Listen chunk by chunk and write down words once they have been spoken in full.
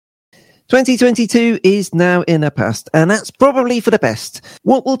2022 is now in the past, and that's probably for the best.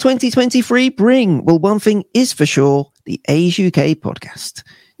 What will 2023 bring? Well, one thing is for sure, the Age UK podcast.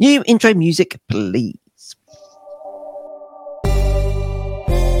 New intro music, please.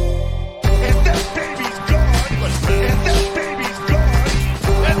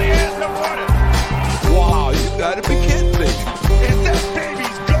 Wow, you gotta be kidding me.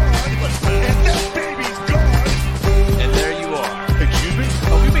 And there you are. Excuse me?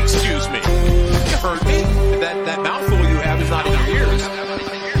 Oh, you excuse me. You heard me. That mouthful you have is not in your ears.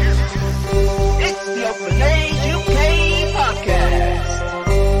 It's the Open Age UK podcast.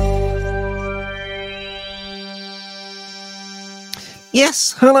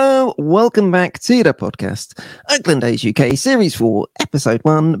 Yes, hello, welcome back to the podcast. Oakland Age UK Series 4, Episode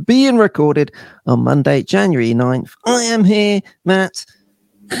 1, being recorded on Monday, January 9th. I am here, Matt,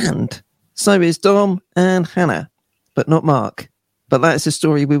 and so is Dom and Hannah, but not Mark. But that is a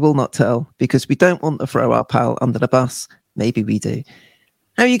story we will not tell, because we don't want to throw our pal under the bus. Maybe we do.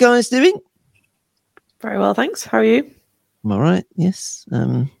 How are you guys doing? Very well, thanks. How are you? I'm all right, yes.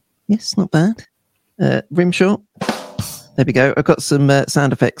 Yes, not bad. Rimshot. There we go. I've got some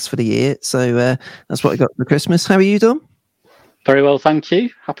sound effects for the year, so that's what I got for Christmas. How are you, Dom? Very well, thank you.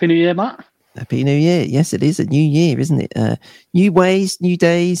 Happy New Year, Matt. Happy New Year. Yes, it is a new year, isn't it? New ways, new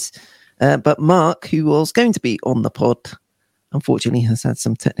days. But Mark, who was going to be on the pod, unfortunately has had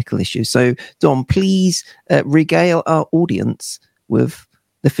some technical issues. So, Dom, please regale our audience with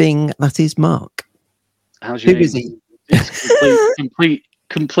the thing that is Mark. How's your Who is he?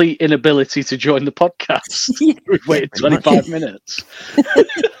 Complete inability to join the podcast. We've waited 25 minutes.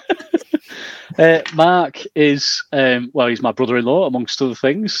 Mark is, he's my brother-in-law, amongst other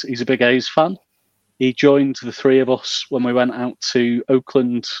things. He's a big A's fan. He joined the three of us when we went out to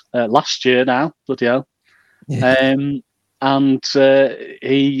Oakland last year now, bloody hell. Yeah. And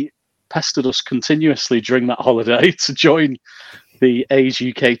he pestered us continuously during that holiday to join the A's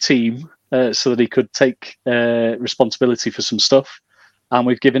UK team so that he could take responsibility for some stuff. And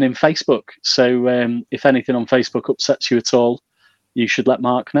we've given him Facebook. So if anything on Facebook upsets you at all, you should let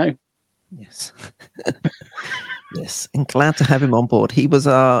Mark know. Yes. Yes, and glad to have him on board. He was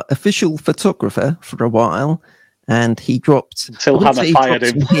our official photographer for a while, and he dropped... Until Hannah fired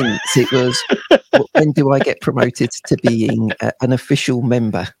him. Hints. It was, when do I get promoted to being an official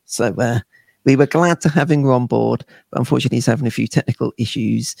member? So we were glad to have him on board, but unfortunately he's having a few technical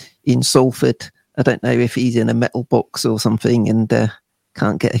issues in Salford. I don't know if he's in a metal box or something, and...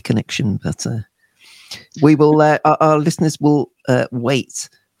 can't get a connection, but we will. Our listeners will wait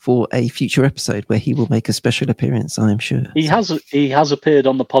for a future episode where he will make a special appearance. I am sure he has appeared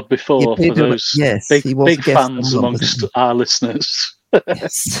on the pod before for those big fans amongst our listeners.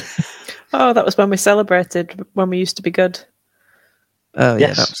 Yes. Oh, that was when we celebrated when we used to be good. Oh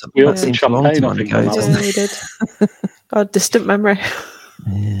yes, yeah, that seems a long time ago. Yeah, we did. Oh, distant memory.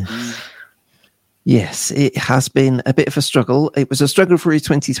 Yeah. Yes, it has been a bit of a struggle. It was a struggle through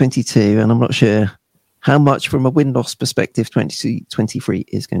 2022, and I'm not sure how much from a win-loss perspective 2023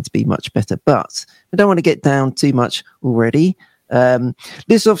 is going to be much better. But I don't want to get down too much already.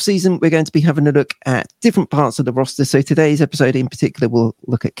 This off-season, we're going to be having a look at different parts of the roster. So today's episode in particular will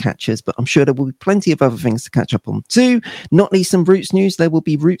look at catchers, but I'm sure there will be plenty of other things to catch up on too. Not least some Roots news. There will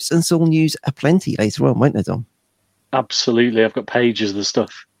be Roots and Soul news aplenty later on, won't there, Dom? Absolutely. I've got pages of the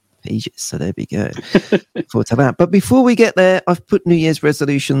stuff. Pages, so there we go. Look forward to that. But before we get there, I've put New Year's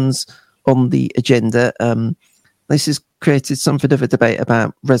resolutions on the agenda. This has created something of a debate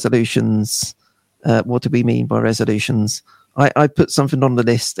about resolutions. What do we mean by resolutions? I put something on the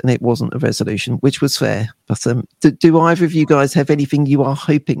list and it wasn't a resolution, which was fair. But do either of you guys have anything you are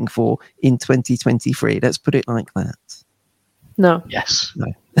hoping for in 2023? Let's put it like that. No. Yes. No.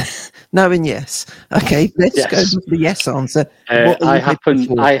 No and yes. Okay, let's go with the yes answer. I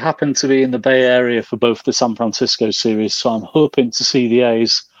happen to be in the Bay Area for both the San Francisco series, so I'm hoping to see the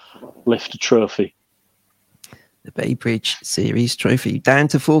A's lift a trophy. The Bay Bridge Series trophy. Down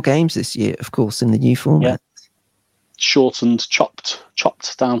to 4 games this year, of course, in the new format. Yeah. Shortened, chopped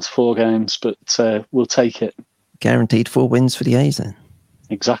down to 4 games, but we'll take it. Guaranteed 4 wins for the A's then.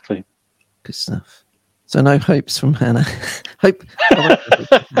 Exactly. Good stuff. So no hopes from Hannah. Hope.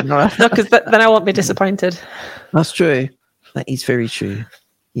 No, because then I won't be disappointed. That's true. That is very true.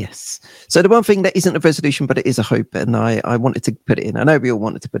 Yes. So the one thing that isn't a resolution, but it is a hope, and I wanted to put it in. I know we all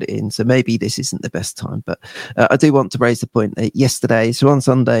wanted to put it in, so maybe this isn't the best time, but I do want to raise the point that yesterday, so on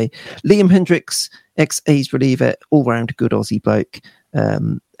Sunday, Liam Hendriks, ex-A's reliever, all-round good Aussie bloke,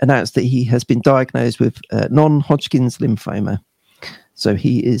 announced that he has been diagnosed with non-Hodgkin's lymphoma. So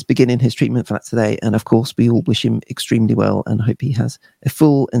he is beginning his treatment for that today. And of course, we all wish him extremely well and hope he has a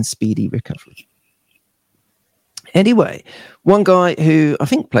full and speedy recovery. Anyway, one guy who I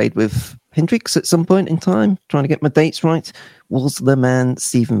think played with Hendricks at some point in time, trying to get my dates right, was the man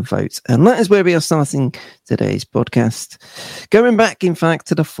Stephen Vogt. And that is where we are starting today's podcast. Going back, in fact,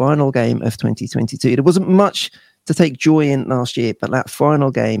 to the final game of 2022. There wasn't much to take joy in last year, but that final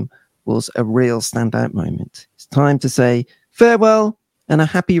game was a real standout moment. It's time to say farewell and a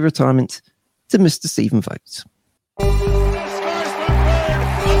happy retirement to Mr. Stephen Vogt.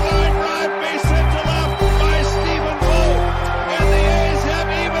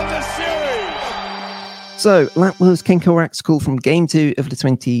 So that was Ken Korak's call from Game 2 of the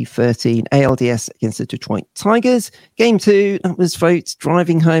 2013 ALDS against the Detroit Tigers. Game 2, that was Vogt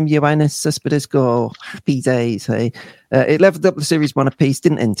driving home Yoenis Cespedes goal. Happy days, hey? It leveled up the series 1 apiece.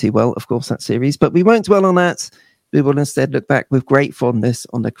 Didn't end too well, of course, that series. But we won't dwell on that. We will instead look back with great fondness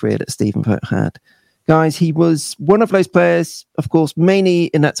on the career that Stephen Vogt had. Guys, he was one of those players, of course, mainly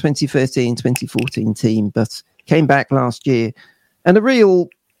in that 2013-2014 team, but came back last year. And a real...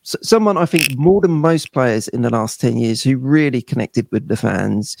 someone, I think, more than most players in the last 10 years who really connected with the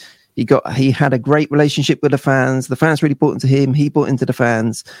fans. He had a great relationship with the fans. The fans really bought into him. He bought into the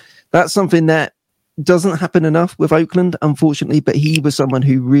fans. That's something that doesn't happen enough with Oakland, unfortunately, but he was someone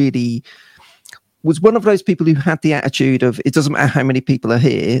who really was one of those people who had the attitude of, it doesn't matter how many people are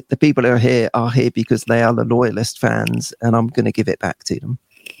here. The people who are here because they are the loyalist fans, and I'm going to give it back to them.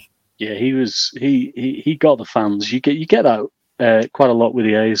 Yeah, he got the fans. You get that quite a lot with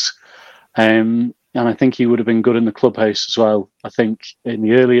the A's, and I think he would have been good in the clubhouse as well. I think in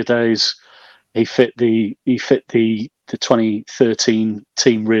the earlier days he fit the 2013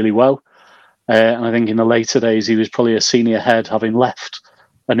 team really well, and I think in the later days he was probably a senior head, having left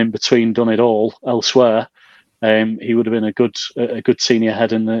and in between done it all elsewhere. He would have been a good senior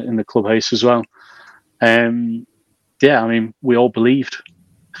head in the clubhouse as well. Yeah, I mean, we all believed.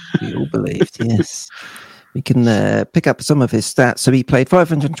 We all believed, yes. We can pick up some of his stats. So he played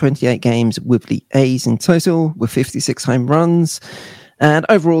 528 games with the A's in total, with 56 home runs, and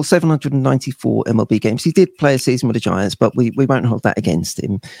overall 794 MLB games. He did play a season with the Giants, but we won't hold that against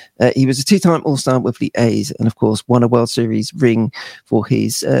him. He was a 2-time All-Star with the A's, and of course won a World Series ring for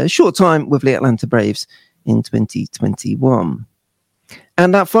his short time with the Atlanta Braves in 2021.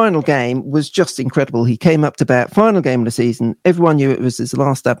 And that final game was just incredible. He came up to bat, final game of the season. Everyone knew it was his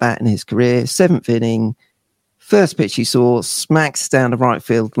last at-bat in his career, 7th inning. First pitch he saw, smacks down the right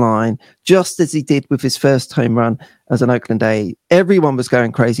field line, just as he did with his first home run as an Oakland A. Everyone was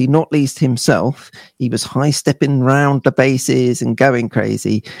going crazy, not least himself. He was high-stepping round the bases and going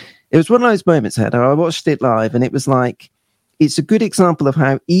crazy. It was one of those moments, Heather. I watched it live, and it was like, it's a good example of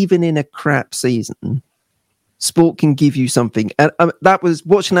how even in a crap season, sport can give you something. And that was,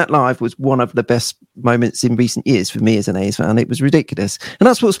 watching that live was one of the best moments in recent years for me as an A's fan. It was ridiculous. And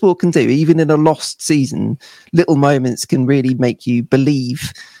that's what sport can do. Even in a lost season, little moments can really make you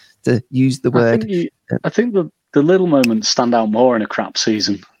believe, to use the word. I think the little moments stand out more in a crap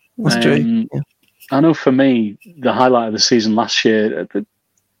season. That's true. Yeah. I know for me, the highlight of the season last year,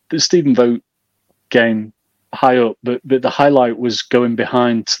 the Stephen Vogt game, high up, but the highlight was going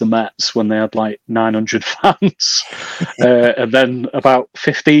behind the Mets when they had like 900 fans, and then about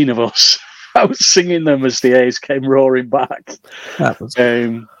 15 of us out singing them as the A's came roaring back. That was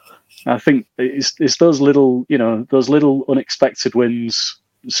I think it's those little unexpected wins,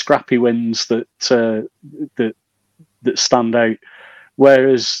 scrappy wins that stand out.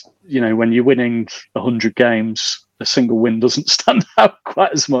 Whereas, when you're winning 100 games, a single win doesn't stand out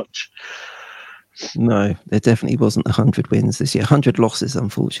quite as much. No, there definitely wasn't 100 wins this year. 100 losses,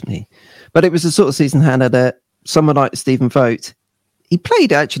 unfortunately. But it was the sort of season, Hannah, that someone like Stephen Vogt, he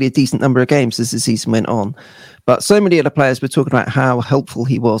played actually a decent number of games as the season went on. But so many other players were talking about how helpful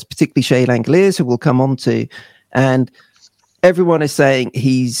he was, particularly Shea Langoliers, who we'll come on to. And everyone is saying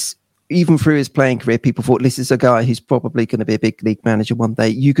even through his playing career, people thought this is a guy who's probably going to be a big league manager one day.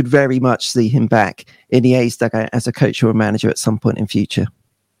 You could very much see him back in the A's dugout as a coach or a manager at some point in future.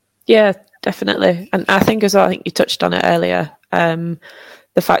 Yeah, definitely. And I think as well, I think you touched on it earlier, the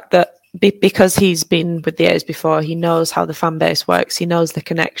fact that because he's been with the A's before, he knows how the fan base works, he knows the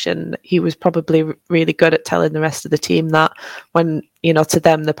connection. He was probably really good at telling the rest of the team that when, to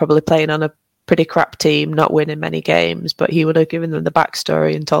them, they're probably playing on a pretty crap team, not winning many games, but he would have given them the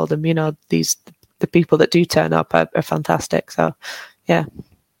backstory and told them, the people that do turn up are fantastic. So, yeah.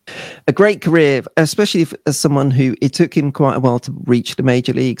 A great career, especially as someone who it took him quite a while to reach the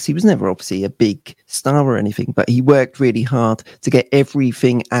major leagues. He was never obviously a big star or anything, but he worked really hard to get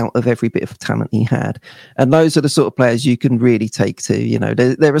everything out of every bit of talent he had. And those are the sort of players you can really take to. You know,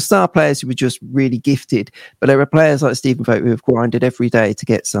 there are star players who were just really gifted, but there are players like Stephen Vogt who have grinded every day to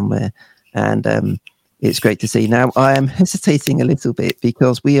get somewhere. And it's great to see. Now, I am hesitating a little bit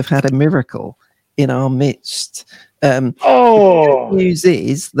because we have had a miracle in our midst. The news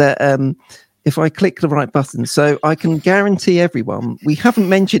is that if I click the right button, so I can guarantee everyone, we haven't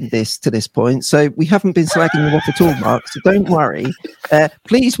mentioned this to this point, so we haven't been slagging you off at all, Mark, so don't worry.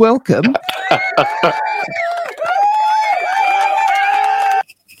 Please welcome.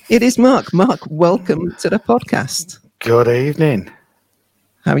 It is Mark. Mark, welcome to the podcast. Good evening.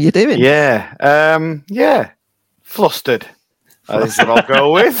 How are you doing? Yeah, flustered. This is what I'll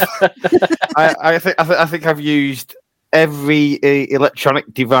go with. I think I've used every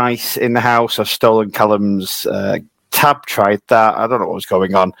electronic device in the house. I've stolen Callum's tab, tried that. I don't know what was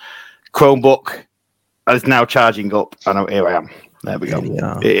going on. Chromebook is now charging up, and here I am. There we go.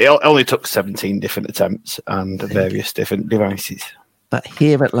 It only took 17 different attempts and various different devices. But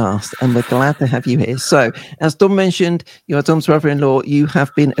here at last, and we're glad to have you here. So, as Dom mentioned, you are Dom's brother-in-law. You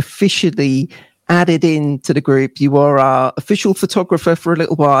have been officially added into the group. You are our official photographer for a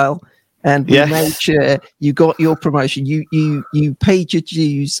little while, and we made sure you got your promotion. You paid your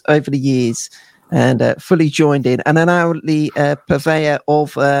dues over the years and fully joined in, and are now the purveyor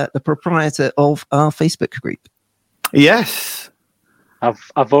of the proprietor of our Facebook group. Yes.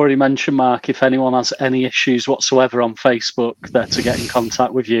 I've already mentioned, Mark, if anyone has any issues whatsoever on Facebook, they're to get in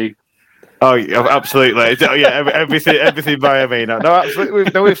contact with you. Oh, absolutely. Yeah, everything via me now. No,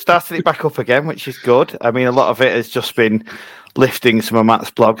 absolutely. We've started it back up again, which is good. I mean, a lot of it has just been lifting some of Matt's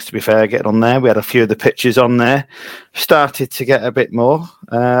blogs, to be fair, getting on there. We had a few of the pictures on there. Started to get a bit more.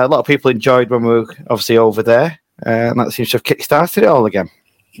 A lot of people enjoyed when we were obviously over there. And that seems to have kickstarted it all again.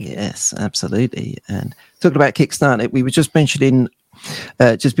 Yes, absolutely. And talking about Kickstarter, we were just mentioning,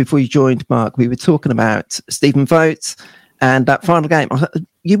 just before you joined, Mark, we were talking about Stephen Vogt and that final game.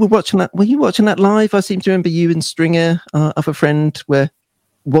 You were watching that. Were you watching that live? I seem to remember you and Stringer, other friend, were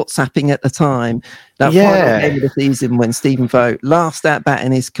WhatsApping at the time. That final game of the season when Stephen Vogt last at bat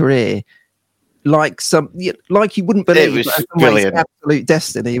in his career, like you wouldn't believe. It was brilliant. Absolute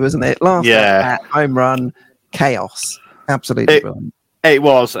destiny, wasn't it? Last at bat, home run, chaos. Absolutely brilliant. It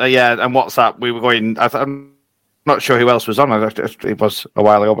was, And WhatsApp, we were going. I'm not sure who else was on. It was a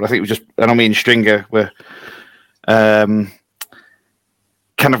while ago, but I think it was just. I know me and Stringer were.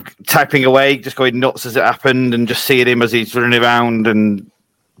 Kind of typing away, just going nuts as it happened, and just seeing him as he's running around and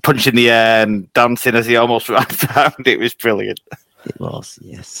punching the air and dancing as he almost ran around. It was brilliant. It was,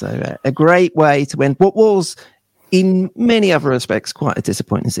 yes. So a great way to end what was, in many other respects, quite a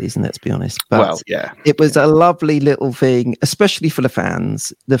disappointing season, let's be honest. But it was a lovely little thing, especially for the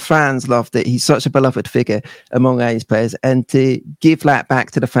fans. The fans loved it. He's such a beloved figure among A's players. And to give that back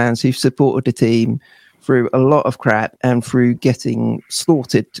to the fans who've supported the team through a lot of crap and through getting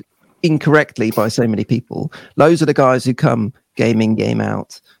slaughtered incorrectly by so many people. Those are the guys who come game in, game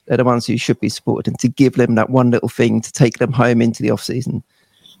out. They're the ones who should be supported. And to give them that one little thing to take them home into the off-season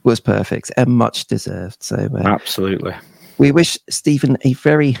was perfect and much deserved. So absolutely. We wish Stephen a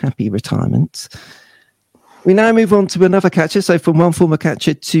very happy retirement. We now move on to another catcher. So from one former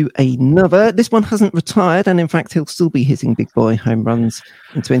catcher to another. This one hasn't retired, and in fact, he'll still be hitting big boy home runs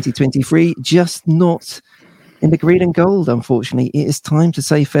in 2023, just not in the green and gold, unfortunately. It is time to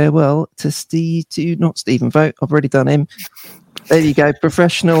say farewell to not Stephen Vogt. I've already done him. There you go.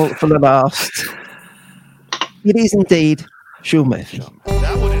 Professional for the last. It is indeed Sean Murphy.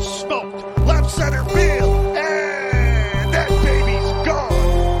 That one is stumped. Left center field. And that baby's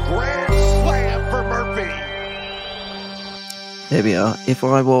gone. Grand slam for Murphy. There we are. If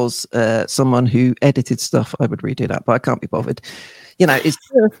I was someone who edited stuff, I would redo that, but I can't be bothered. You know, it's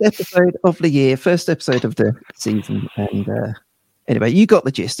the first episode of the year, first episode of the season. And anyway, you got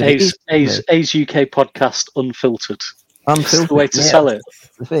the gist of it. A's UK podcast unfiltered. Unfiltered. That's the way to sell it.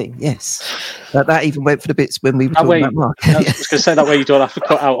 That's the thing, yes. That even went for the bits when we were talking about Mark. I was going to say that way you don't have to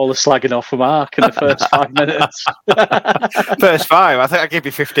cut out all the slagging off for Mark in the first 5 minutes. First 5? I think I gave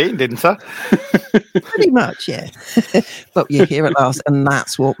you 15, didn't I? Pretty much, yeah. But you're here at last, and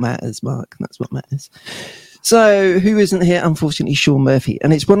that's what matters, Mark. That's what matters. So, who isn't here? Unfortunately, Sean Murphy.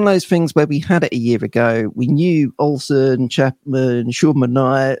 And it's one of those things where we had it a year ago. We knew Olsen, Chapman, Sean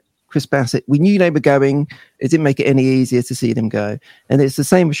McKnight, Chris Bassett. We knew they were going. It didn't make it any easier to see them go. And it's the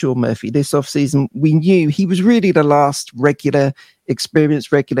same with Sean Murphy. This offseason, we knew he was really the last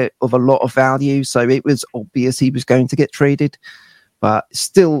experienced regular of a lot of value. So it was obvious he was going to get traded. but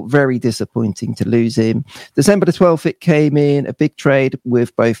still very disappointing to lose him. December the 12th, it came in, a big trade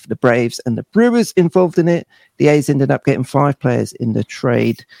with both the Braves and the Brewers involved in it. The A's ended up getting 5 players in the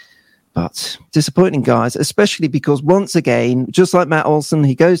trade. But disappointing, guys, especially because once again, just like Matt Olson,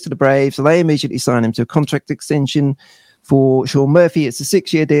 he goes to the Braves. So they immediately sign him to a contract extension for Sean Murphy. It's a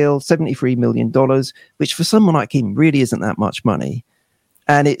 6-year deal, $73 million, which for someone like him really isn't that much money.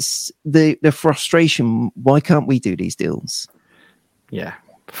 And it's the frustration. Why can't we do these deals? Yeah,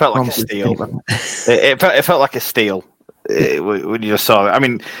 felt like a steal. It felt like a steal when you just saw it. I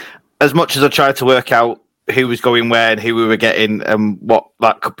mean, as much as I tried to work out who was going where and who we were getting and what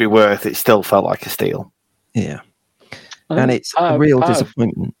that could be worth, it still felt like a steal. Yeah. And it's a real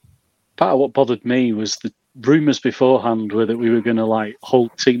disappointment. Part of what bothered me was the rumours beforehand were that we were going to like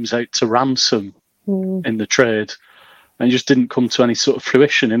hold teams out to ransom in the trade, and it just didn't come to any sort of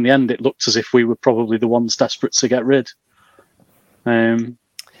fruition. In the end, it looked as if we were probably the ones desperate to get rid.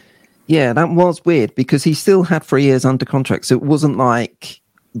 Yeah, that was weird because he still had 3 years under contract. So it wasn't like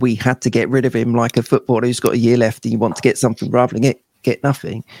we had to get rid of him like a footballer who's got a year left and you want to get something rather than get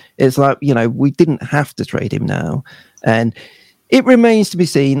nothing. It's like, we didn't have to trade him now. And it remains to be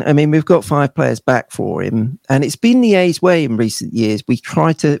seen. I mean, we've got 5 players back for him, and it's been the A's way in recent years. We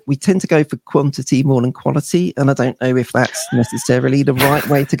tend to go for quantity more than quality, and I don't know if that's necessarily the right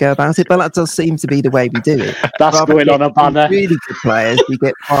way to go about it, but that does seem to be the way we do it. That's rather going on a banner. Really good players, we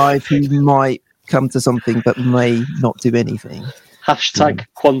get 5 who might come to something but may not do anything. Hashtag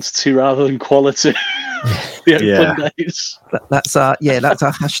quantity rather than quality. The Oakland A's. That's our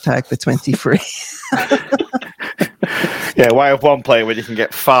hashtag for 23. Yeah, why have one player when you can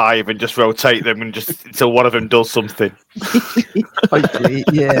get 5 and just rotate them and just until one of them does something?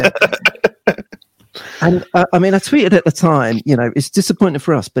 Yeah. And I mean, I tweeted at the time, it's disappointing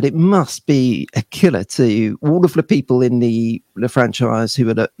for us, but it must be a killer to all of the people in the franchise who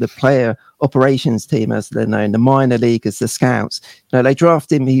are the player operations team, as they're known, the minor league as the scouts. They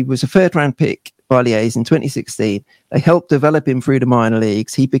drafted him. He was a 3rd round pick by the A's in 2016. They helped develop him through the minor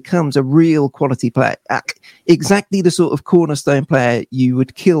leagues. He becomes a real quality player, exactly the sort of cornerstone player you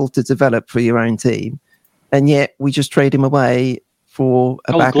would kill to develop for your own team. And yet we just trade him away for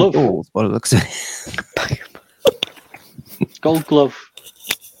a bag of balls, what it looks like. Gold Glove.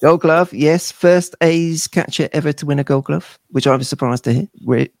 Gold Glove, yes. First A's catcher ever to win a Gold Glove, which I was surprised to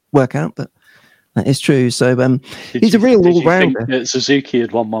work out, but that is true. So he's a real all-rounder. Think Suzuki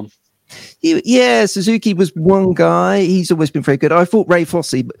had won one? Yeah, Suzuki was one guy. He's always been very good. I thought Ray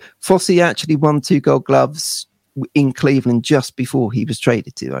Fosse actually won 2 Gold Gloves in Cleveland just before he was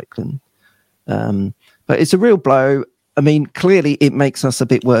traded to Oakland. But it's a real blow. I mean, clearly it makes us a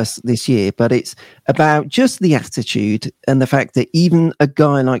bit worse this year, but it's about just the attitude and the fact that even a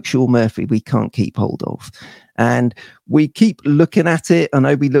guy like Sean Murphy, we can't keep hold of. And we keep looking at it. I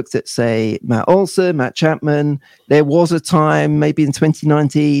know we looked at, say, Matt Olson, Matt Chapman. There was a time, maybe in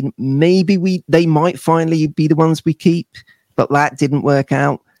 2019, they might finally be the ones we keep, but that didn't work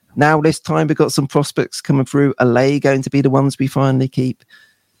out. Now this time we've got some prospects coming through. Are they going to be the ones we finally keep?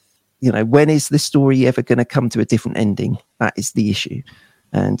 When is this story ever going to come to a different ending? That is the issue.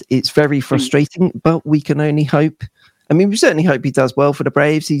 And it's very frustrating, but we can only hope. I mean, we certainly hope he does well for the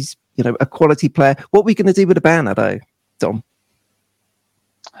Braves. He's, a quality player. What are we going to do with the banner, though, Dom?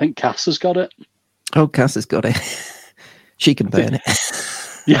 I think Cass has got it. Oh, Cass has got it. She can burn it.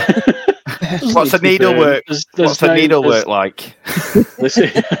 Yeah. What's the needlework? What's the needlework like?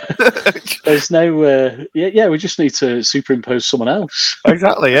 There's no. We just need to superimpose someone else.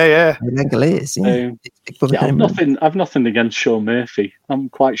 Exactly. Yeah. I've nothing against Sean Murphy. I'm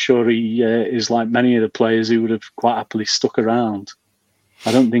quite sure he is like many of the players who would have quite happily stuck around.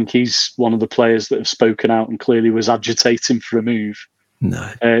 I don't think he's one of the players that have spoken out and clearly was agitating for a move.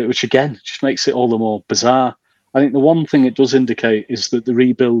 No. Which again just makes it all the more bizarre. I think the one thing it does indicate is that the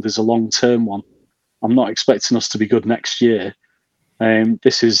rebuild is a long-term one. I'm not expecting us to be good next year.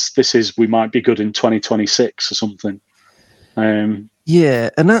 This is we might be good in 2026 or something. Yeah,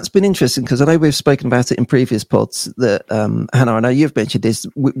 and that's been interesting because I know we've spoken about it in previous pods that, Hannah, I know you've mentioned this.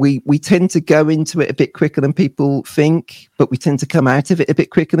 We tend to go into it a bit quicker than people think, but we tend to come out of it a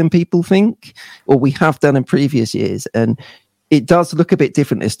bit quicker than people think, or we have done in previous years. And it does look a bit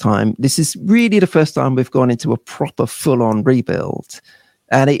different this time. This is really the first time we've gone into a proper full-on rebuild.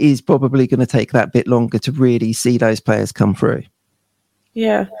 And it is probably going to take that bit longer to really see those players come through.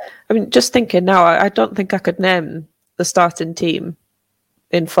 Yeah. I mean, just thinking now, I don't think I could name the starting team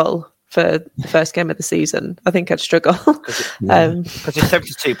in full for the first game of the season. I think I'd struggle. Because there's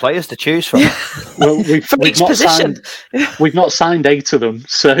 72 players to choose from. Well, we've not signed 8 of them,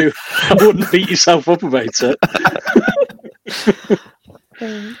 so I wouldn't beat yourself up about it.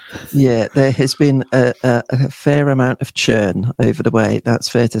 Yeah, there has been a fair amount of churn over the way, that's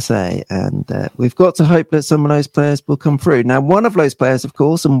fair to say. And we've got to hope that some of those players will come through. Now, one of those players, of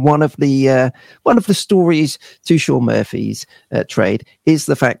course, and one of the stories to Sean Murphy's trade is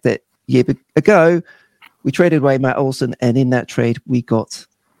the fact that a year ago, we traded away Matt Olson, and in that trade, we got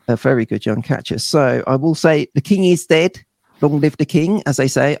a very good young catcher. So I will say the king is dead. Long live the king, as they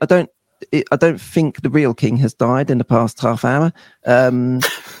say. I don't think the real king has died in the past half hour. I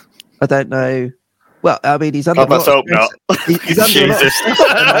don't know. Well, I mean, he's under. Let's hope not. He's under a lot of stress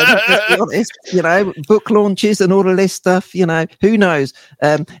at the moment, let's be honest. You know, book launches and all of this stuff. You know, who knows?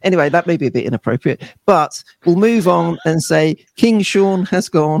 Anyway, that may be a bit inappropriate, but we'll move on and say King Sean has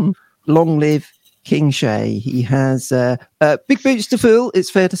gone. Long live King Shay. He has big boots to fill. It's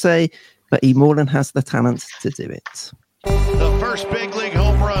fair to say, but he more than has the talent to do it. The first big league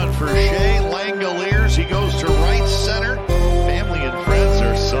home run for Shea Langoliers. He goes to right center. Family and friends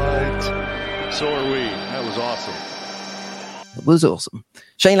are psyched. So are we. That was awesome. It was awesome.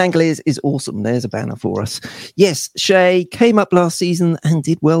 Shea Langoliers is awesome. There's a banner for us. Yes, Shea came up last season and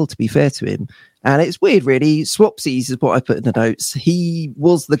did well, to be fair to him. And it's weird, really. Swapsies is what I put in the notes. He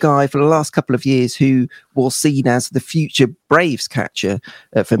was the guy for the last couple of years who was seen as the future Braves catcher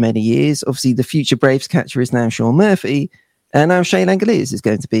for many years. Obviously, the future Braves catcher is now Sean Murphy. And now Shea Langoliers is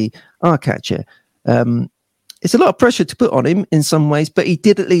going to be our catcher. It's a lot of pressure to put on him in some ways, but he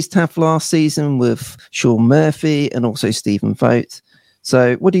did at least have last season with Sean Murphy and also Stephen Vogt.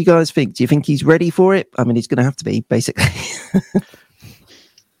 So what do you guys think? Do you think he's ready for it? I mean, he's going to have to be, basically.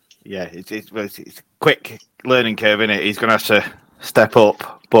 Yeah, it's a quick learning curve, isn't it? He's going to have to step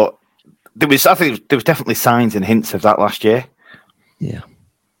up. But I think there was definitely signs and hints of that last year. Yeah,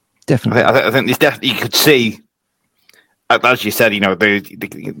 definitely. I think you could see, as you said, you know, the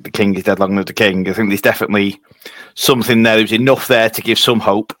king is dead, long live the king. I think there's definitely something there. There's enough there to give some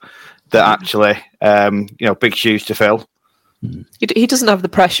hope that actually, big shoes to fill. He doesn't have the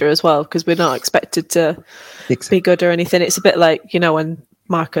pressure as well, because we're not expected to be good or anything. It's a bit like, you know, when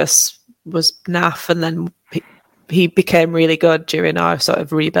Marcus was naff and then he became really good during our sort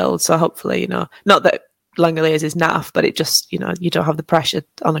of rebuild. So hopefully, you know, not that Langoliers is naff, but it just, you know, you don't have the pressure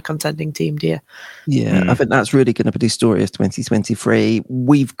on a contending team, do you? Yeah, I think that's really going to be the story of 2023.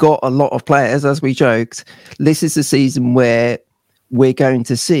 We've got a lot of players, as we joked. This is the season where we're going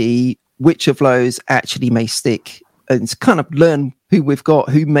to see which of those actually may stick and kind of learn who we've got,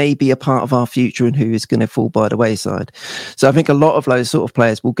 who may be a part of our future and who is going to fall by the wayside. So I think a lot of those sort of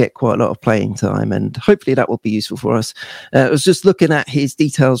players will get quite a lot of playing time, and hopefully that will be useful for us. I was just looking at his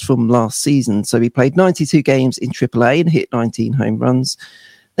details from last season. So he played 92 games in AAA and hit 19 home runs.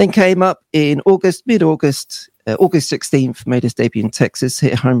 Then came up in mid-August, August 16th, made his debut in Texas,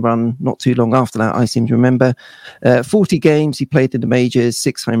 hit a home run not too long after that, I seem to remember. 40 games he played in the majors,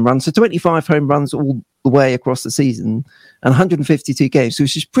 6 home runs. So 25 home runs all the way across the season and 152 games,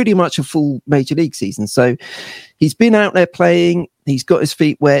 which is pretty much a full major league season. So he's been out there playing. He's got his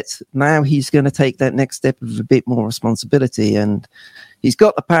feet wet. Now he's going to take that next step of a bit more responsibility, and he's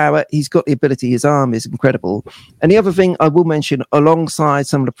got the power. He's got the ability. His arm is incredible. And the other thing I will mention, alongside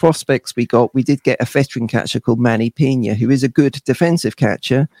some of the prospects we did get a veteran catcher called Manny Pena, who is a good defensive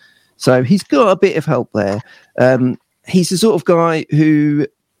catcher. So he's got a bit of help there. He's the sort of guy who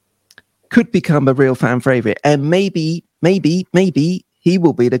could become a real fan favorite, and maybe he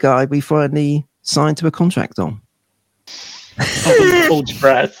will be the guy we finally sign to a contract on. Hold your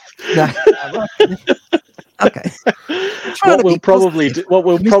breath. Okay. What we'll probably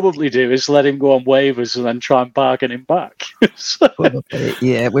do is let him go on waivers and then try and bargain him back.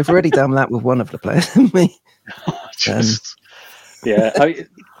 Yeah, we've already done that with one of the players, haven't we?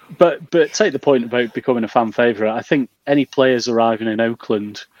 But take the point about becoming a fan favourite. I think any players arriving in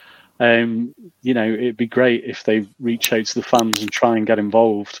Oakland, it'd be great if they reach out to the fans and try and get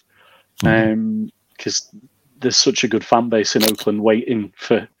involved, because there's such a good fan base in Oakland waiting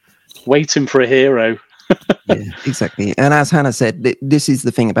for a hero. Yeah, exactly. And as Hannah said, this is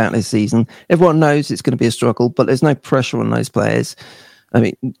the thing about this season. Everyone knows it's going to be a struggle, but there's no pressure on those players. I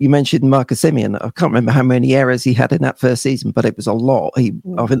mean, you mentioned Marcus Semien. I can't remember how many errors he had in that first season, but it was a lot. I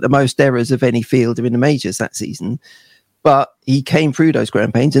think the most errors of any fielder in the majors that season. But he came through those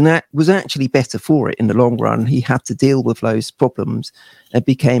growing pains, and that was actually better for it in the long run. He had to deal with those problems and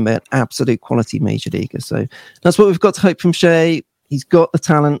became an absolute quality major leaguer. So that's what we've got to hope from Shea. He's got the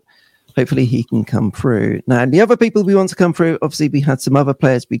talent. Hopefully he can come through. Now, the other people we want to come through, obviously we had some other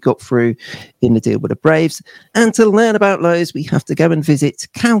players we got through in the deal with the Braves. And to learn about those, we have to go and visit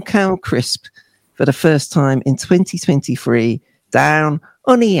Cow Crisp for the first time in 2023 down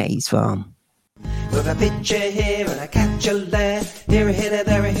on the A's farm. With a pitcher here and a catcher there, here a hitter,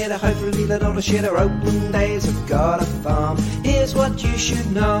 there a hitter, hopefully let all the shitter. Oakland A's have got a farm. Here's what you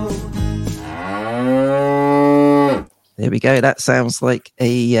should know. There we go. That sounds like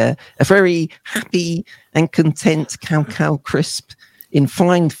a very happy and content Cal Crisp in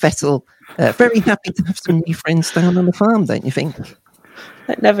fine fettle. Very happy to have some new friends down on the farm, don't you think?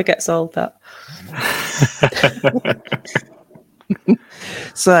 It never gets old, that.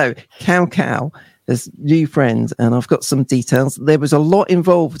 So, Cal has new friends, and I've got some details. There was a lot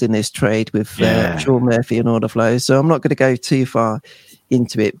involved in this trade with Sean Murphy and Order Flow, so I'm not going to go too far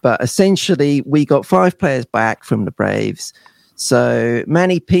into it. But essentially, we got 5 players back from the Braves. So,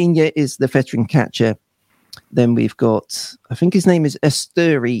 Manny Pena is the veteran catcher. Then we've got, I think his name is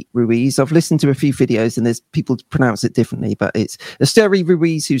Esteury Ruiz. I've listened to a few videos and there's people pronounce it differently, but it's Esteury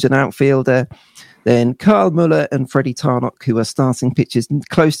Ruiz, who's an outfielder. Then Carl Muller and Freddie Tarnok, who are starting pitchers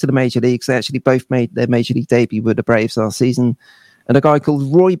close to the major leagues. They actually both made their major league debut with the Braves last season. And a guy called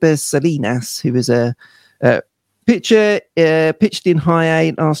Royber Salinas, who is a pitcher, pitched in high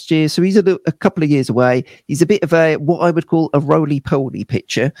A last year. So he's a couple of years away. He's a bit of what I would call a roly-poly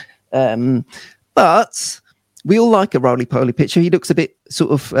pitcher. But we all like a roly-poly pitcher. He looks a bit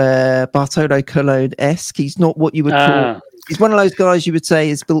sort of Bartolo Colon-esque. He's not what you would call... He's one of those guys you would say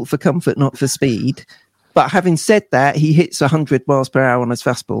is built for comfort, not for speed. But having said that, he hits 100 miles per hour on his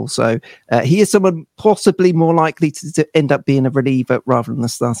fastball. So he is someone possibly more likely to end up being a reliever rather than a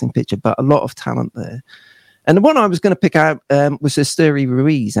starting pitcher, but a lot of talent there. And the one I was going to pick out was Esteury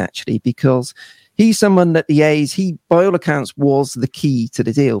Ruiz, actually, because he's someone that the A's, by all accounts, was the key to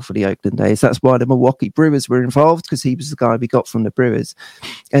the deal for the Oakland A's. That's why the Milwaukee Brewers were involved, because he was the guy we got from the Brewers.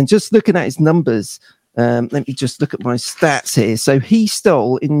 And just looking at his numbers, let me just look at my stats here. So he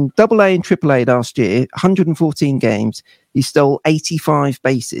stole in AA and AAA last year, 114 games. He stole 85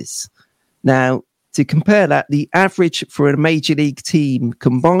 bases. Now, to compare that, the average for a major league team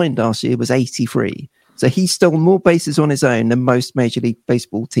combined last year was 83. So he stole more bases on his own than most Major League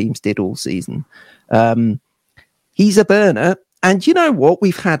Baseball teams did all season. He's a burner. And you know what?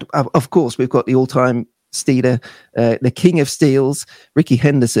 We've had, of course, we've got the all-time stealer, the king of steals, Ricky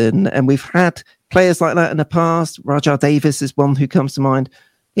Henderson. And we've had players like that in the past. Rajai Davis is one who comes to mind.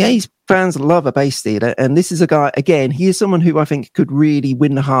 The A's fans love a base stealer. And this is a guy, again, he is someone who I think could really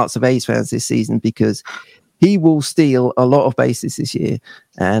win the hearts of A's fans this season, because he will steal a lot of bases this year.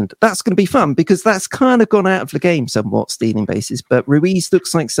 And that's going to be fun, because that's kind of gone out of the game somewhat, stealing bases. But Ruiz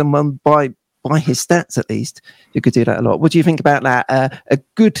looks like someone, by his stats at least, who could do that a lot. What do you think about that? A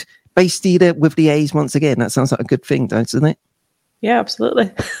good base stealer with the A's once again. That sounds like a good thing, doesn't it? Yeah,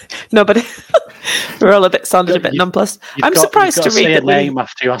 absolutely. Nobody. We're all sounded a bit nonplussed. I'm surprised to read say that a name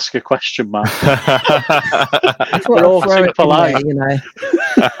after you ask a question, Matt. We're all super polite. You know.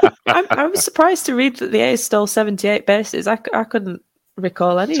 I was surprised to read that the A's stole 78 bases. I couldn't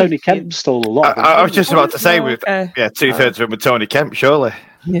recall any. Tony Kemp stole a lot. I was just about to say, with 2/3 of them with Tony Kemp, surely.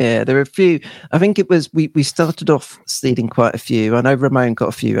 Yeah, there are a few. I think it was we started off stealing quite a few. I know Ramon got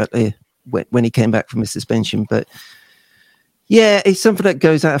a few out there when he came back from his suspension, but yeah, it's something that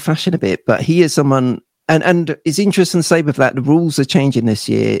goes out of fashion a bit. But he is someone, and it's interesting to say with that, the rules are changing this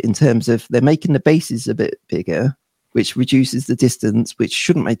year in terms of they're making the bases a bit bigger, which reduces the distance, which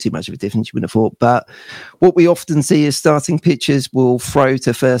shouldn't make too much of a difference, you wouldn't have thought. But what we often see is starting pitchers will throw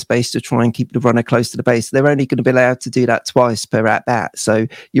to first base to try and keep the runner close to the base. They're only going to be allowed to do that twice per at-bat. So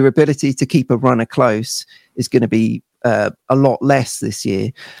your ability to keep a runner close is going to be a lot less this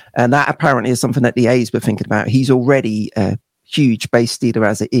year. And that apparently is something that the A's were thinking about. He's already a huge base stealer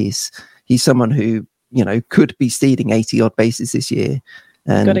as it is. He's someone who, could be stealing 80-odd bases this year.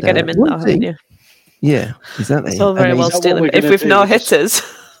 And got to get him in there, haven't you? Yeah, exactly. It's all very well stealing. If we've no hitters.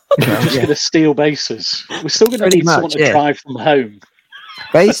 We're just going to steal bases. We're still going to need someone to drive them home.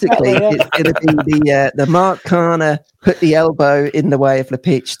 Basically, it's going to be the Mark Carner put the elbow in the way of the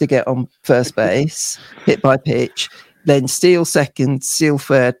pitch to get on first base, hit by pitch, then steal second, steal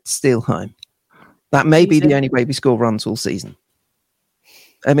third, steal home. That may be the only way we score runs all season.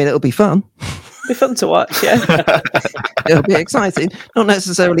 I mean, it'll be fun. It'll be fun to watch, yeah. It'll be exciting. Not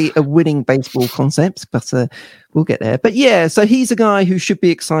necessarily a winning baseball concept, but we'll get there. But yeah, so he's a guy who should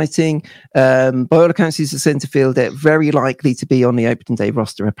be exciting. By all accounts, he's a centre fielder, very likely to be on the opening day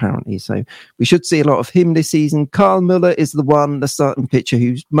roster, apparently. So we should see a lot of him this season. Carl Muller is the starting pitcher,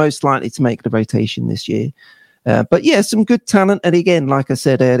 who's most likely to make the rotation this year. But yeah, some good talent. And again, like I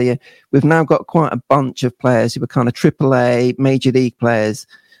said earlier, we've now got quite a bunch of players who are kind of AAA, major league players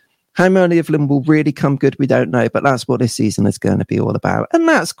How many of them will really come good, we don't know, but that's what this season is going to be all about. And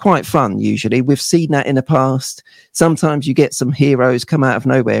that's quite fun, usually. We've seen that in the past. Sometimes you get some heroes come out of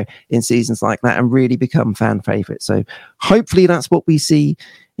nowhere in seasons like that and really become fan favourites. So hopefully that's what we see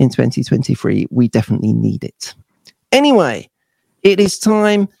in 2023. We definitely need it. Anyway, it is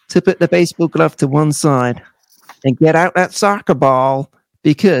time to put the baseball glove to one side and get out that soccer ball,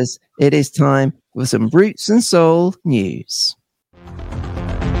 because it is time for some Roots and Soul news.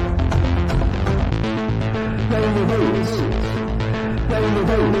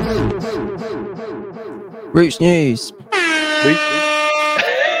 Roots news.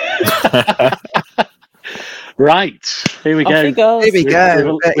 Right, here we go. Here we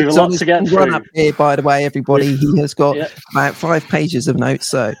go. We've a lot to get through. Run up here, by the way, everybody. He has got about 5 pages of notes.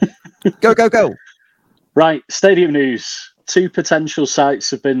 So go. Right, stadium news. 2 potential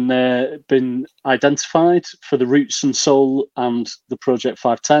sites have been identified for the Roots and Soul and the Project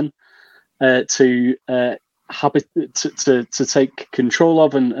 510 to take control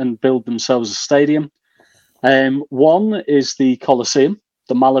of and build themselves a stadium. One is the Coliseum,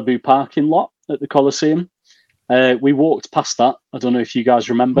 the Malibu parking lot at the Coliseum. We walked past that. I don't know if you guys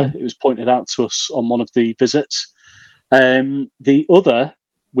remember. It was pointed out to us on one of the visits. The other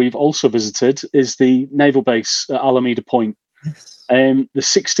we've also visited is the naval base at Alameda Point. The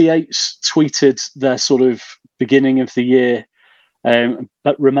 68s tweeted their sort of beginning of the year,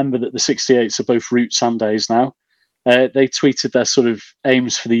 but remember that the 68s are both Roots and A's now. They tweeted their sort of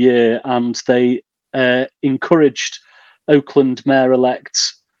aims for the year, and they encouraged Oakland Mayor-elect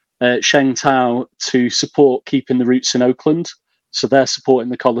Sheng Tao to support keeping the Roots in Oakland. So they're supporting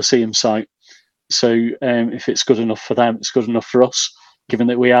the Coliseum site. So if it's good enough for them, it's good enough for us, given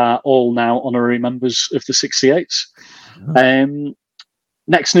that we are all now honorary members of the 68s.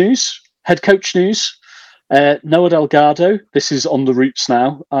 Next news, head coach news. Noah Delgado, this is on the Roots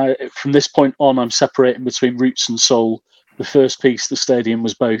now. From this point on, I'm separating between Roots and Soul. The first piece, the stadium,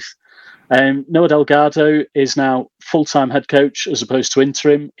 was both. Noah Delgado is now full-time head coach as opposed to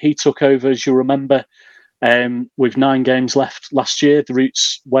interim. He took over, as you'll remember, with 9 games left last year. The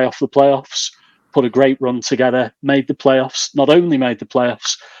Roots way off the playoffs, put a great run together, made the playoffs, not only made the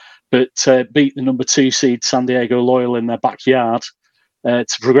playoffs, but beat the number 2 seed San Diego Loyal in their backyard to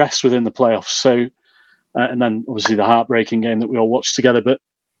progress within the playoffs. So, and then obviously the heartbreaking game that we all watched together. But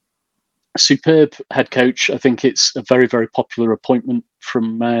a superb head coach. I think it's a very, very popular appointment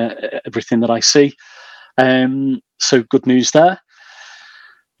from everything that I see. So good news there.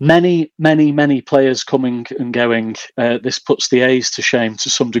 Many, many, many players coming and going. This puts the A's to shame to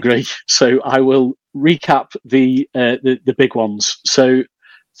some degree. So I will recap the big ones. So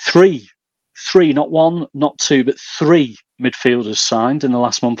three, not 1, not 2, but 3 midfielders signed in the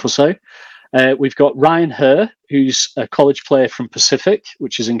last month or so. We've got Ryan Herr, who's a college player from Pacific,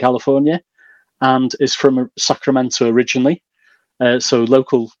 which is in California, and is from Sacramento originally. So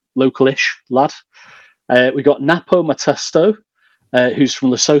local-ish lad. We've got Napo Matesto, who's from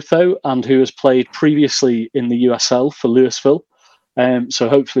Lesotho and who has played previously in the USL for Louisville. So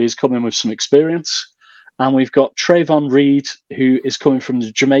hopefully he's coming with some experience. And we've got Trayvon Reed, who is coming from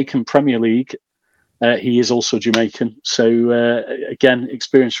the Jamaican Premier League. He is also Jamaican. So, again,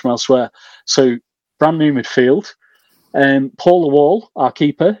 experience from elsewhere. So, brand new midfield. Paul Lawal, our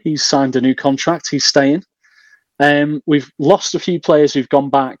keeper, he's signed a new contract. He's staying. We've lost a few players who've gone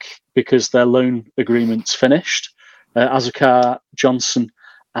back because their loan agreement's finished. Azakar, Johnson,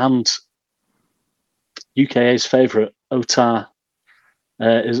 and UKA's favourite, Otar,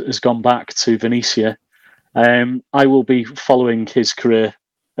 has gone back to Venezia. I will be following his career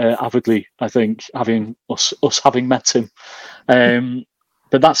avidly, I think, having us having met him.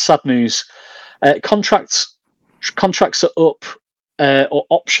 But that's sad news. Contracts are up, or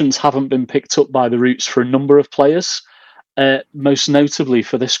options haven't been picked up by the Roots for a number of players. Most notably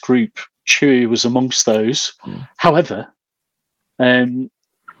for this group, Chewy was amongst those. However,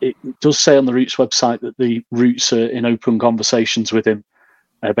 it does say on the Roots website that the Roots are in open conversations with him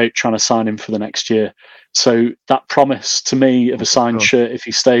about trying to sign him for the next year. So that promise to me of a signed shirt if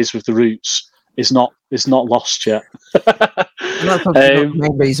he stays with the Roots is not lost yet. That's not the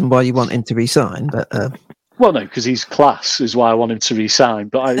main reason why you want him to resign, but well, no, because he's class is why I want him to resign.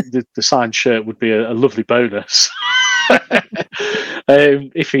 But the signed shirt would be a lovely bonus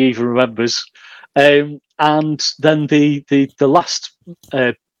if he even remembers. And then the last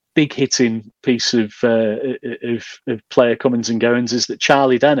big hitting piece of player comings and goings is that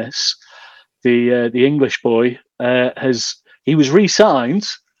Charlie Dennis, the English boy, he was re-signed,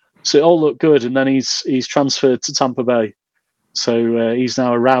 so it all looked good, and then he's transferred to Tampa Bay, so he's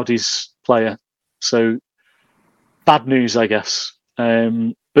now a Rowdies player. So bad news, I guess.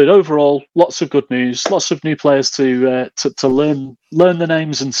 But overall, lots of good news, lots of new players to learn the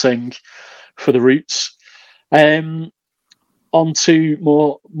names and sing for the Roots. On to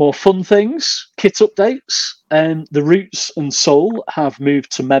more fun things, kit updates. The Roots and Soul have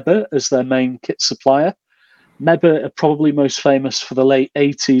moved to Meba as their main kit supplier. Meba are probably most famous for the late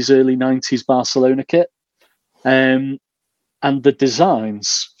 80s, early 90s Barcelona kit. And the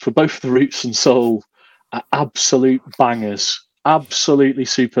designs for both the Roots and Soul are absolute bangers. Absolutely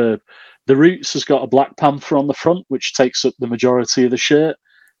superb. The Roots has got a Black Panther on the front, which takes up the majority of the shirt.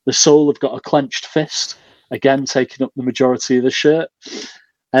 The Soul have got a clenched fist, again taking up the majority of the shirt.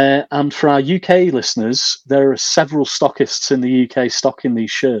 And for our UK listeners, there are several stockists in the UK stocking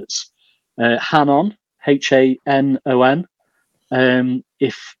these shirts. Hanon, Hanon.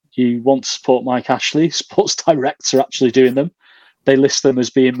 If you want to support Mike Ashley, Sports Direct are actually doing them. They list them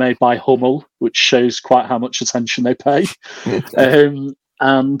as being made by Hummel, which shows quite how much attention they pay.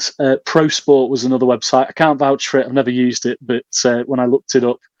 And Pro Sport was another website. I can't vouch for it. I've never used it. But when I looked it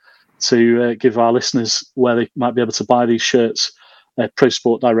up to give our listeners where they might be able to buy these shirts, Pro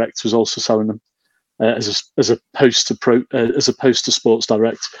Sport Direct was also selling them as opposed to Sports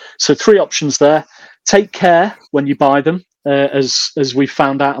Direct. So 3 options there. Take care when you buy them. As we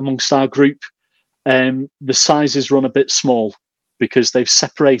found out amongst our group, the sizes run a bit small, because they've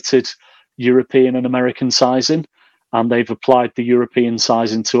separated European and American sizing, and they've applied the European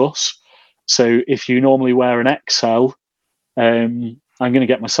sizing to us. So if you normally wear an XL, I'm going to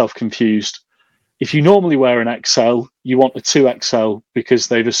get myself confused. If you normally wear an XL, you want a 2XL because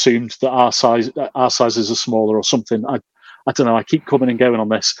they've assumed that our sizes are smaller or something. I don't know. I keep coming and going on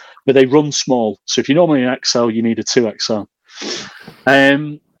this, but they run small. So if you're normally an XL, you need a 2XL.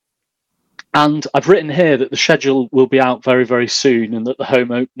 And I've written here that the schedule will be out very, very soon, and that the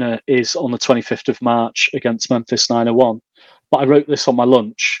home opener is on the 25th of March against Memphis 901. But I wrote this on my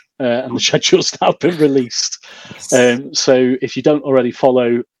lunch, and the schedule's now been released. So if you don't already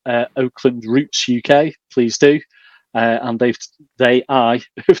follow Oakland Roots UK, please do. And I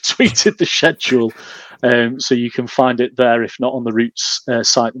have tweeted the schedule, so you can find it there, if not on the Roots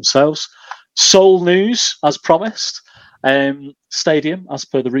site themselves. Soul news, as promised. Stadium, as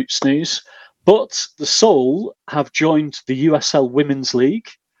per the Roots news. But the Soul have joined the USL Women's League,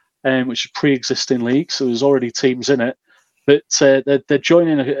 which is a pre-existing league, so there's already teams in it. But they're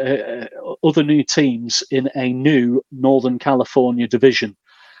joining other new teams in a new Northern California division.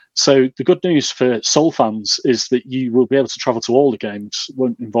 So the good news for Soul fans is that you will be able to travel to all the games. It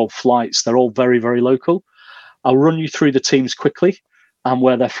won't involve flights. They're all very, very local. I'll run you through the teams quickly and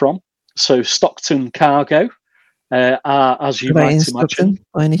where they're from. So Stockton Cargo are, as you might imagine,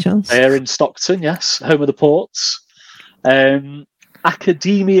 by any chance? They're in Stockton, yes, home of the Ports.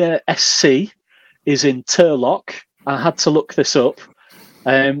 Academia SC is in Turlock. I had to look this up.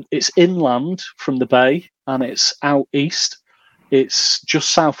 It's inland from the bay, and it's out east. It's just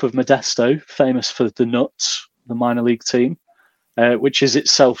south of Modesto, famous for the Nuts, the minor league team, which is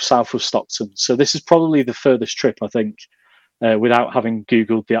itself south of Stockton. So this is probably the furthest trip, I think, without having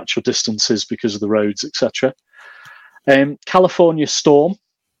Googled the actual distances because of the roads, etc. California Storm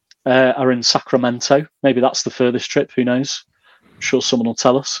are in Sacramento. Maybe that's the furthest trip. Who knows? I'm sure someone will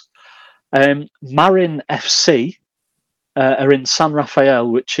tell us. Marin FC are in San Rafael,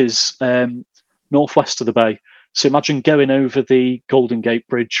 which is northwest of the bay. So imagine going over the Golden Gate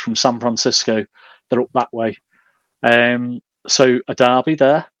Bridge from San Francisco. They're up that way. So a derby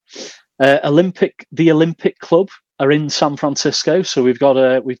there. The Olympic Club are in San Francisco. So we've got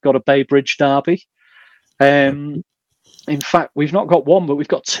a Bay Bridge derby. In fact, we've not got one, but we've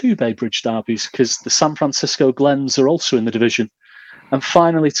got 2 Bay Bridge derbies, because the San Francisco Glens are also in the division. And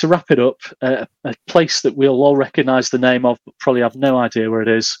finally, to wrap it up, a place that we'll all recognise the name of, but probably have no idea where it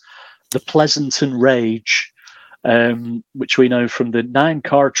is, the Pleasanton Rage, which we know from the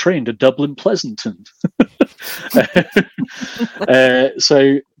 9-car train to Dublin Pleasanton.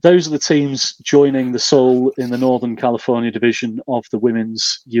 So those are the teams joining the Soul in the Northern California division of the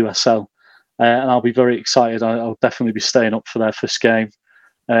women's USL. And I'll be very excited. I'll definitely be staying up for their first game.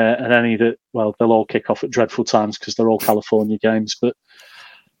 And any that, well, they'll all kick off at dreadful times because they're all California games. But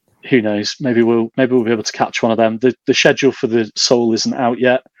who knows? Maybe we'll be able to catch one of them. The schedule for the Soul isn't out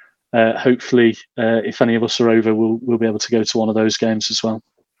yet. Hopefully, if any of us are over, we'll be able to go to one of those games as well.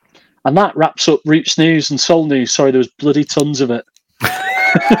 And that wraps up Roots news and Soul news. Sorry, there was bloody tons of it.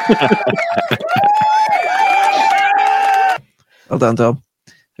 Well done, Dom.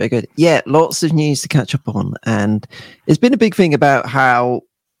 Very good. Yeah, lots of news to catch up on. And it's been a big thing about how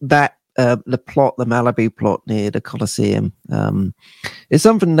that the Malibu plot near the Coliseum. It's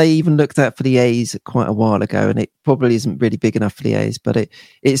something they even looked at for the A's quite a while ago, and it probably isn't really big enough for the A's, but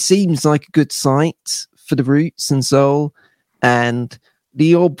it seems like a good site for the Roots and Soul. And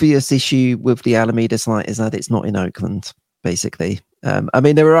the obvious issue with the Alameda site is that it's not in Oakland, basically. I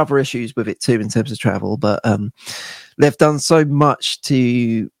mean, there are other issues with it too in terms of travel, but they've done so much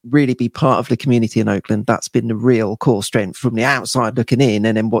to really be part of the community in Oakland. That's been the real core strength from the outside looking in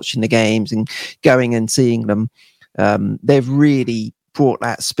and then watching the games and going and seeing them. They've really brought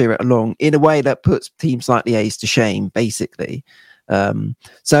that spirit along in a way that puts teams like the A's to shame, basically.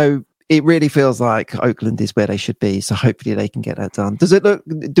 So it really feels like Oakland is where they should be. So hopefully they can get that done.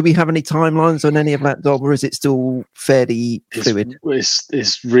 Do we have any timelines on any of that, Dom, or is it still fairly fluid?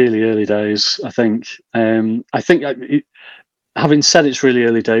 It's really early days, I think. Having said it's really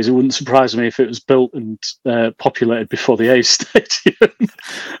early days, it wouldn't surprise me if it was built and populated before the A's Stadium,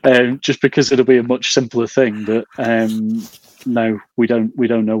 just because it'll be a much simpler thing. But no, we don't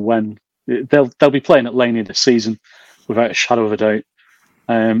know when. They'll be playing at Laney this season, without a shadow of a doubt.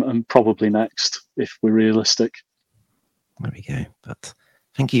 And probably next, if we're realistic. There we go. But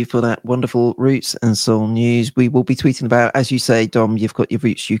thank you for that wonderful Roots and Soul news. We will be tweeting about, as you say, Dom, you've got your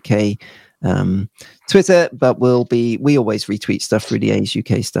Roots UK Twitter, but we always retweet stuff through the A's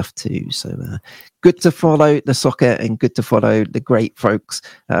UK stuff too. So good to follow the soccer and good to follow the great folks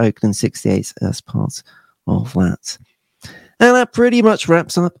at Oakland 68 as part of that. And that pretty much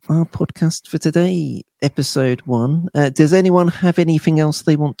wraps up our podcast for today, episode 1. Does anyone have anything else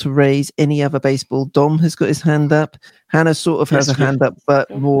they want to raise? Any other baseball? Dom has got his hand up. Hannah sort of has a hand up, but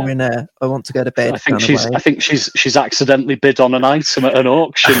more in a I want to go to bed. I think she's accidentally bid on an item at an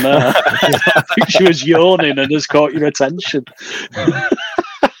auction there. I think she was yawning and has caught your attention.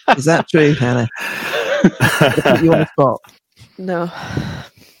 Is that true, Hannah? Put you on the spot. No.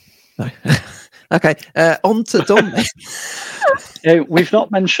 Okay, on to Dom. We've not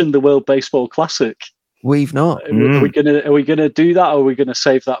mentioned the World Baseball Classic. We've not. Are we gonna do that, or are we gonna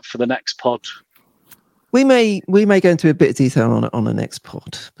save that for the next pod? We may go into a bit of detail on the next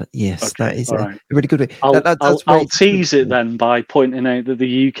pod, but yes, okay, that is a really good way. I'll tease it then by pointing out that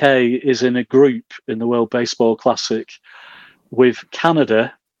the UK is in a group in the World Baseball Classic with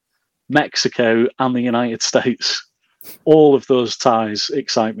Canada, Mexico, and the United States. All of those ties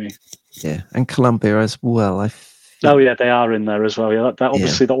excite me. Yeah, and Colombia as well. Oh yeah, they are in there as well. Yeah, that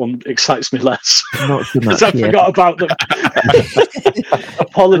obviously that one excites me less. Not too much. Because I forgot about them.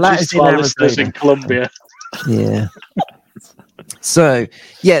 Apologies to our listeners in Colombia. Yeah. So,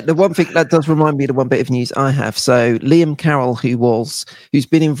 yeah, the one thing that does remind me of the one bit of news I have. So, Liam Carroll, who's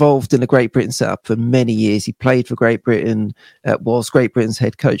been involved in the Great Britain setup for many years. He played for Great Britain, was Great Britain's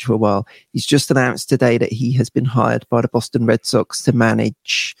head coach for a while. He's just announced today that he has been hired by the Boston Red Sox to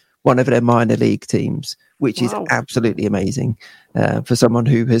manage one of their minor league teams, which is absolutely amazing for someone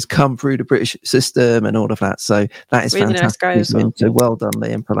who has come through the British system and all of that. So that is really fantastic. Nice guy, so well done,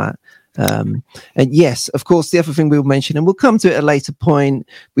 Liam, for that. And yes, of course, the other thing we'll mention, and we'll come to it at a later point,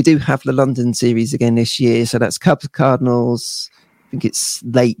 we do have the London series again this year. So that's Cubs Cardinals. I think it's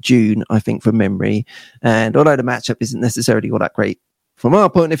late June, I think, from memory. And although the matchup isn't necessarily all that great from our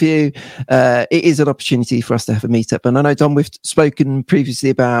point of view, it is an opportunity for us to have a meetup. And I know, Dom, we've spoken previously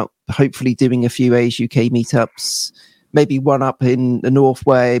about hopefully doing a few A's UK meetups, maybe one up in the North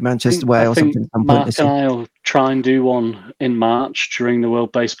Way, Manchester Way, or something. Mark and I will try and do one in March during the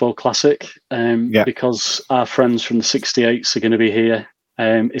World Baseball Classic, because our friends from the 68s are going to be here.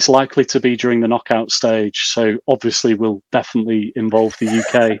 It's likely to be during the knockout stage, so obviously we'll definitely involve the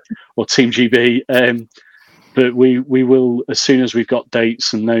UK or Team GB. But we will, as soon as we've got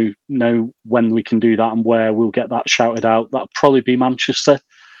dates and know when we can do that and where, we'll get that shouted out. That'll probably be Manchester,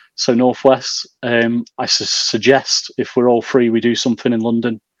 so Northwest. I suggest if we're all free, we do something in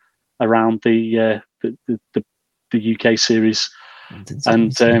London around the UK series.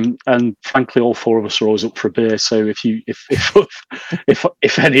 And frankly, all four of us are always up for a beer. So if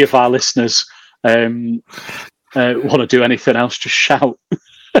any of our listeners want to do anything else, just shout.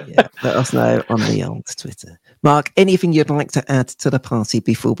 Yeah, let us know on the old Twitter. Mark, anything you'd like to add to the party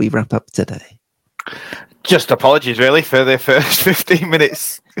before we wrap up today? Just apologies, really, for the first 15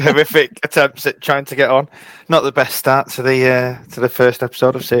 minutes. Horrific attempts at trying to get on. Not the best start to the first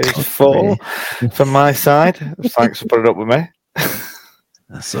episode of Series 4 from my side. Thanks for putting up with me.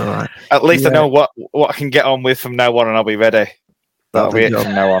 That's all right. At least I know what I can get on with from now on, and I'll be ready. That'll be it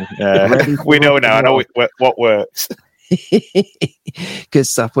from now on. Yeah. We know now. I know what works. Good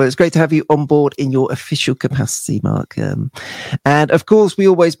stuff. Well, it's great to have you on board in your official capacity, Mark. And of course, we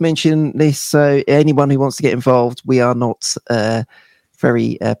always mention this. So anyone who wants to get involved, we are not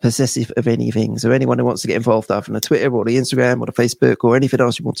very possessive of anything. So anyone who wants to get involved either on the Twitter or the Instagram or the Facebook or anything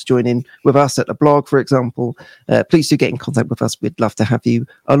else you want to join in with us at the blog, for example, please do get in contact with us. We'd love to have you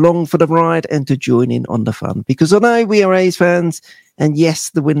along for the ride and to join in on the fun. Because I know we are A's fans, and yes,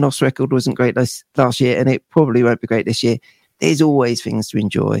 the win-loss record wasn't great last year, and it probably won't be great this year. There's always things to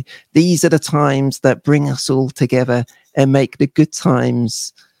enjoy. These are the times that bring us all together and make the good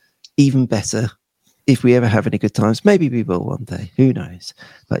times even better. If we ever have any good times, maybe we will one day. Who knows?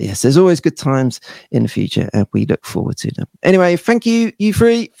 But yes, there's always good times in the future, and we look forward to them. Anyway, thank you, you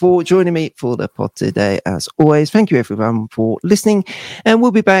three, for joining me for the pod today. As always, thank you everyone for listening, and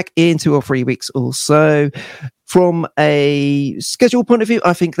we'll be back in 2 or 3 weeks or so. From a schedule point of view,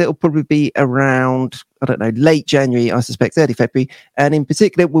 I think that'll probably be around, I don't know, late January, I suspect early February. And in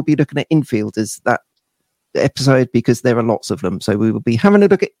particular, we'll be looking at infielders that episode because there are lots of them. So we will be having a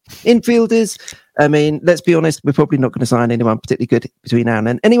look at infielders. I mean, let's be honest, we're probably not going to sign anyone particularly good between now and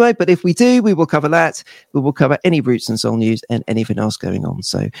then anyway. But if we do, we will cover that. We will cover any Roots and Soul news and anything else going on.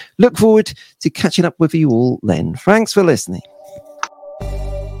 So look forward to catching up with you all then. Thanks for listening.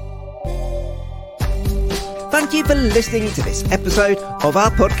 Thank you for listening to this episode of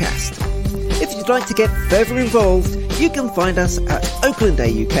our podcast. If you'd like to get further involved, you can find us at Oakland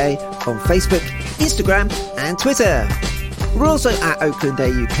AUK on Facebook, Instagram and Twitter. We're also at Oakland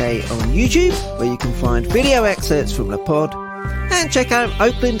AUK on YouTube, where you can find video excerpts from the pod, and check out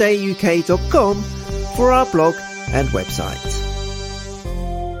oaklandauk.com for our blog and website.